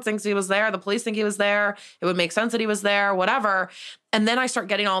there. Everyone thinks he was there. The police think he was there. It would make sense that he was there, whatever. And then I start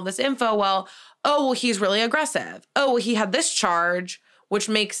getting all this info. Well, he's really aggressive. He had this charge, which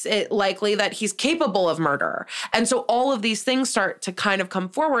makes it likely that he's capable of murder. And so all of these things start to kind of come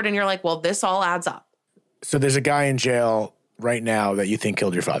forward and you're like, well, this all adds up. So there's a guy in jail right now that you think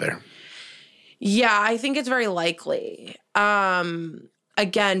killed your father. Yeah, I think it's very likely.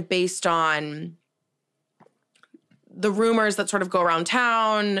 Again, based on the rumors that sort of go around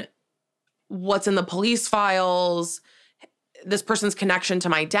town, what's in the police files, this person's connection to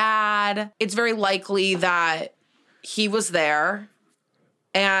my dad, it's very likely that he was there.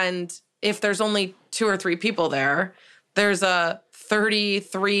 And if there's only 2 or 3 people there, there's a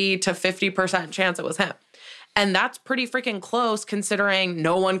 33 to 50% chance it was him. And that's pretty freaking close considering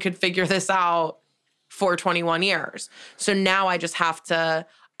no one could figure this out for 21 years. So now I just have to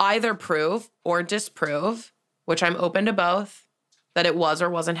either prove or disprove, which I'm open to both, that it was or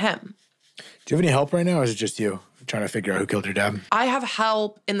wasn't him. Do you have any help right now, or is it just you trying to figure out who killed your dad? I have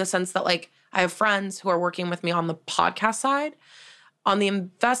help in the sense that, like, I have friends who are working with me on the podcast side. On the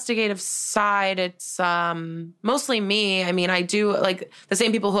investigative side, it's mostly me. I mean, I do, like, the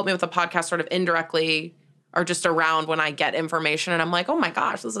same people who help me with the podcast sort of indirectly are just around when I get information. And I'm like, oh, my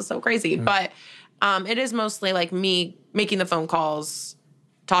gosh, this is so crazy. But it is mostly, like, me making the phone calls,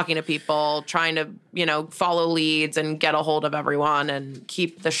 talking to people, trying to, follow leads and get a hold of everyone and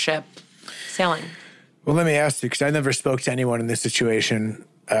keep the ship sailing. Well, let me ask you, because I never spoke to anyone in this situation.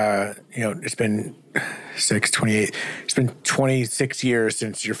 It's been 28. It's been 26 years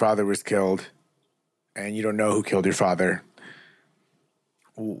since your father was killed, and you don't know who killed your father.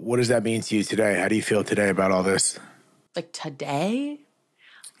 What does that mean to you today? How do you feel today about all this? Like today?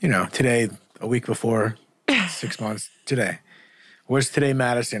 Today, a week before, 6 months, today. Where's today,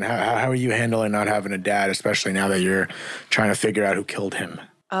 Madison? How are you handling not having a dad, especially now that you're trying to figure out who killed him?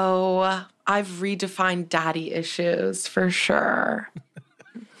 Oh, I've redefined daddy issues for sure.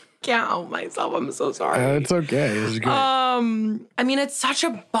 Can't help myself. I'm so sorry. It's okay. It's great. I mean, it's such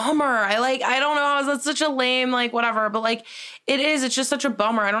a bummer. I don't know how that's such a lame, whatever, but it is. It's just such a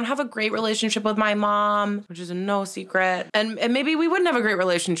bummer. I don't have a great relationship with my mom, which is no secret. And maybe we wouldn't have a great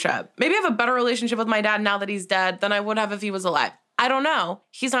relationship. Maybe I have a better relationship with my dad now that he's dead than I would have if he was alive. I don't know.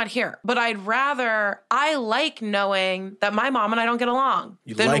 He's not here. But I like knowing that my mom and I don't get along.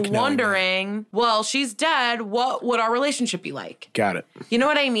 Than wondering, well, she's dead. What would our relationship be like? Got it. You know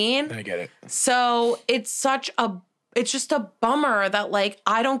what I mean? I get it. So it's just a bummer that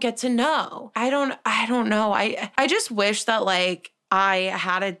I don't get to know. I don't know. I just wish that I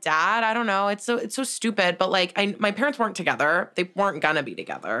had a dad. I don't know. It's so stupid. But my parents weren't together. They weren't gonna be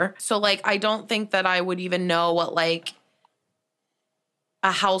together. So I don't think that I would even know what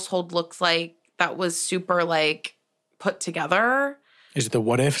a household looks like that was super put together. Is it the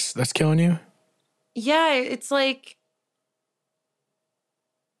what ifs that's killing you? Yeah, it's I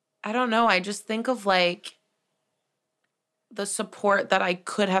don't know. I just think of the support that I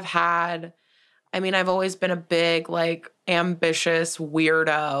could have had. I mean, I've always been a big ambitious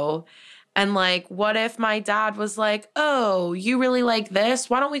weirdo. And what if my dad was oh, you really like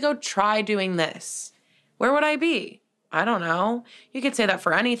this? Why don't we go try doing this? Where would I be? I don't know. You could say that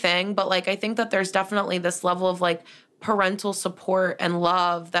for anything, but I think that there's definitely this level of parental support and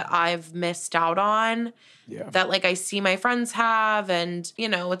love that I've missed out on. Yeah. That I see my friends have, and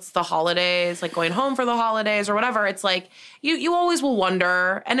it's the holidays, going home for the holidays or whatever. It's you always will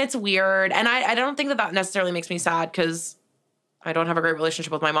wonder, and it's weird. And I don't think that necessarily makes me sad because I don't have a great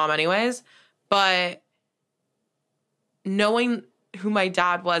relationship with my mom anyways. But knowing who my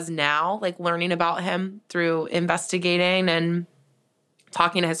dad was now, learning about him through investigating and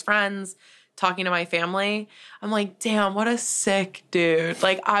talking to his friends, talking to my family, I'm damn, what a sick dude.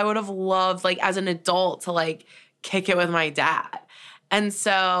 I would have loved, as an adult to, kick it with my dad. And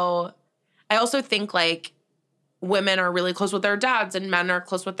so I also think, women are really close with their dads and men are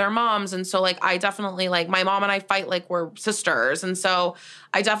close with their moms. And so, I definitely, my mom and I fight we're sisters. And so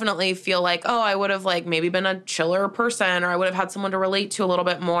I definitely feel oh, I would have, maybe been a chiller person, or I would have had someone to relate to a little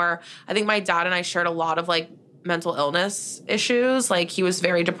bit more. I think my dad and I shared a lot of, mental illness issues. Like, he was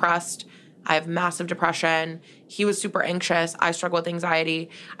very depressed. I have massive depression. He was super anxious. I struggle with anxiety.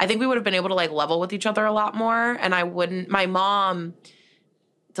 I think we would have been able to, like, level with each other a lot more. And my mom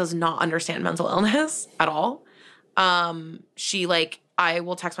does not understand mental illness at all. She, like, I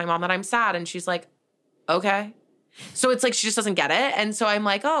will text my mom that I'm sad, and she's like, okay. So it's like she just doesn't get it. And so I'm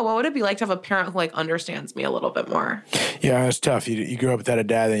like, oh, what would it be like to have a parent who, like, understands me a little bit more? Yeah, it's tough. You grew up without a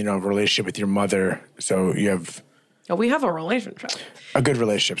dad, and you don't have a relationship with your mother. So you have... We have a relationship. A good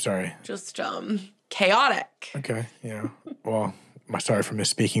relationship, sorry. Just chaotic. Okay, yeah. Well, sorry for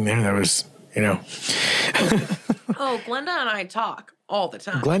misspeaking there. That was, Oh, Glenda and I talk all the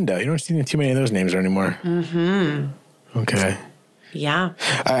time. Glenda. You don't see too many of those names anymore. Mm-hmm. Okay. Yeah.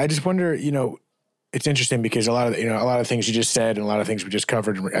 I just wonder, it's interesting because a lot of things you just said and a lot of things we just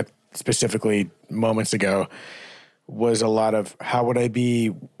covered specifically moments ago was a lot of how would I be,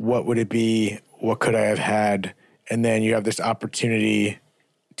 what would it be, what could I have had, and then you have this opportunity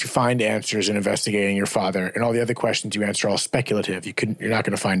to find answers in investigating your father, and all the other questions you answer are all speculative. You're not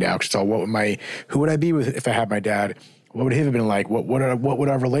going to find out. It's all who would I be with if I had my dad? What would he have been like? What would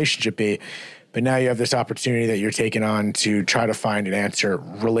our relationship be? But now you have this opportunity that you're taking on to try to find an answer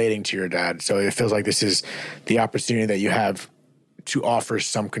relating to your dad. So it feels like this is the opportunity that you have to offer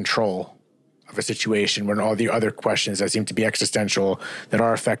some control of a situation when all the other questions that seem to be existential that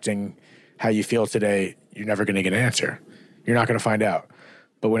are affecting how you feel today, you're never going to get an answer. You're not going to find out.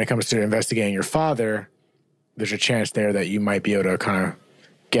 But when it comes to investigating your father, there's a chance there that you might be able to kind of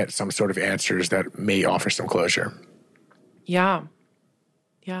get some sort of answers that may offer some closure. Yeah.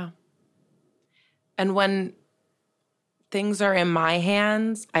 Yeah. And when things are in my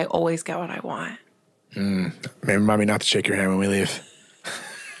hands, I always get what I want. Maybe remind me not to shake your hand when we leave.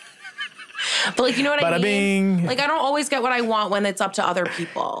 But, like, you know what I mean? Bing. Like, I don't always get what I want when it's up to other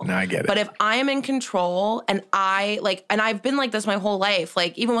people. No, I get it. But if I am in control and and I've been like this my whole life,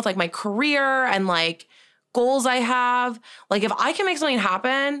 like, even with, like, my career and, like, goals I have, like, if I can make something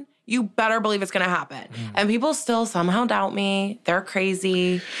happen, you better believe it's going to happen. And people still somehow doubt me. They're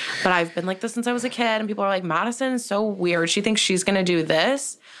crazy. But I've been like this since I was a kid. And people are like, Madison is so weird. She thinks she's going to do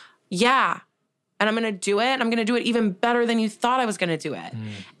this. Yeah. And I'm going to do it. And I'm going to do it even better than you thought I was going to do it.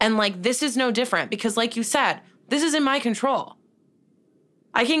 And, like, this is no different because, like you said, this is in my control.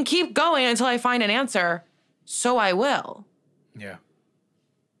 I can keep going until I find an answer. So I will. Yeah.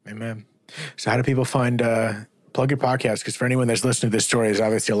 Amen. So how do people find... plug your podcast, because for anyone that's listening to this story, there's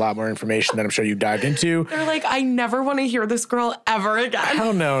obviously a lot more information that I'm sure you dived into. They're like, I never want to hear this girl ever again.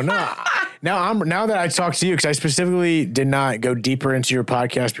 Hell no. Now that I talked to you, because I specifically did not go deeper into your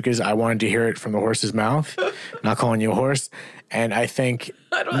podcast because I wanted to hear it from the horse's mouth, not calling you a horse. And I think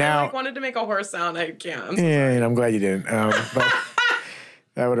I wanted to make a horse sound. I can't. And I'm glad you didn't. But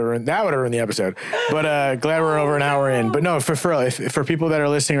that would have ruined the episode. But glad we're over an hour in. But no, for people that are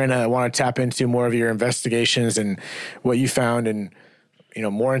listening right now that want to tap into more of your investigations and what you found and,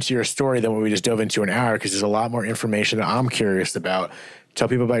 more into your story than what we just dove into an hour, because there's a lot more information that I'm curious about. Tell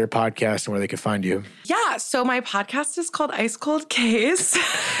people about your podcast and where they can find you. Yeah, so my podcast is called Ice Cold Case.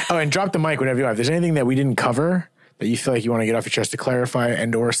 Oh, and drop the mic whenever you have. If there's anything that we didn't cover that you feel like you want to get off your chest to clarify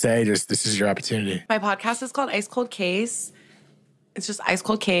and or say, just this is your opportunity. My podcast is called Ice Cold Case. It's just Ice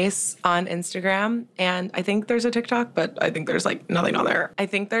Cold Case on Instagram. And I think there's a TikTok, but I think there's, like, nothing on there. I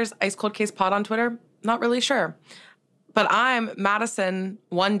think there's Ice Cold Case Pod on Twitter. Not really sure. But I'm Madison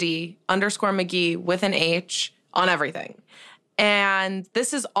 1D _ McGhee with an H on everything. And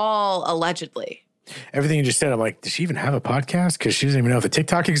this is all allegedly. Everything you just said, I'm like, does she even have a podcast? Because she doesn't even know if the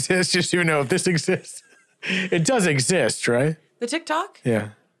TikTok exists. She doesn't even know if this exists. It does exist, right? The TikTok? Yeah.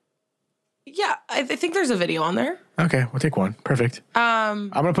 Yeah, I think there's a video on there. Okay, we'll take one. Perfect. I'm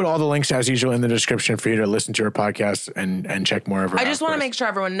going to put all the links as usual in the description for you to listen to her podcast and check more of her. I just want to make sure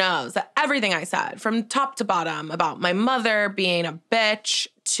everyone knows that everything I said from top to bottom about my mother being a bitch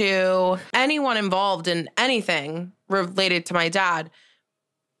to anyone involved in anything related to my dad,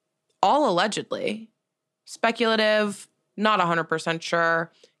 all allegedly. Speculative, not 100%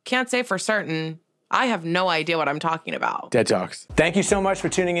 sure. Can't say for certain. I have no idea what I'm talking about. Dead Talks. Thank you so much for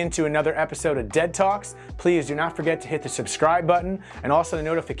tuning in to another episode of Dead Talks. Please do not forget to hit the subscribe button and also the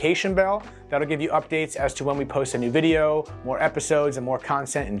notification bell. That'll give you updates as to when we post a new video, more episodes, and more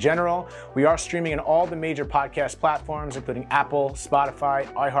content in general. We are streaming on all the major podcast platforms, including Apple, Spotify,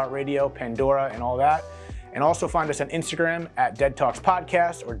 iHeartRadio, Pandora, and all that. And also find us on Instagram at Dead Talks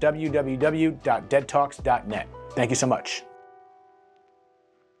Podcast or www.deadtalks.net. Thank you so much.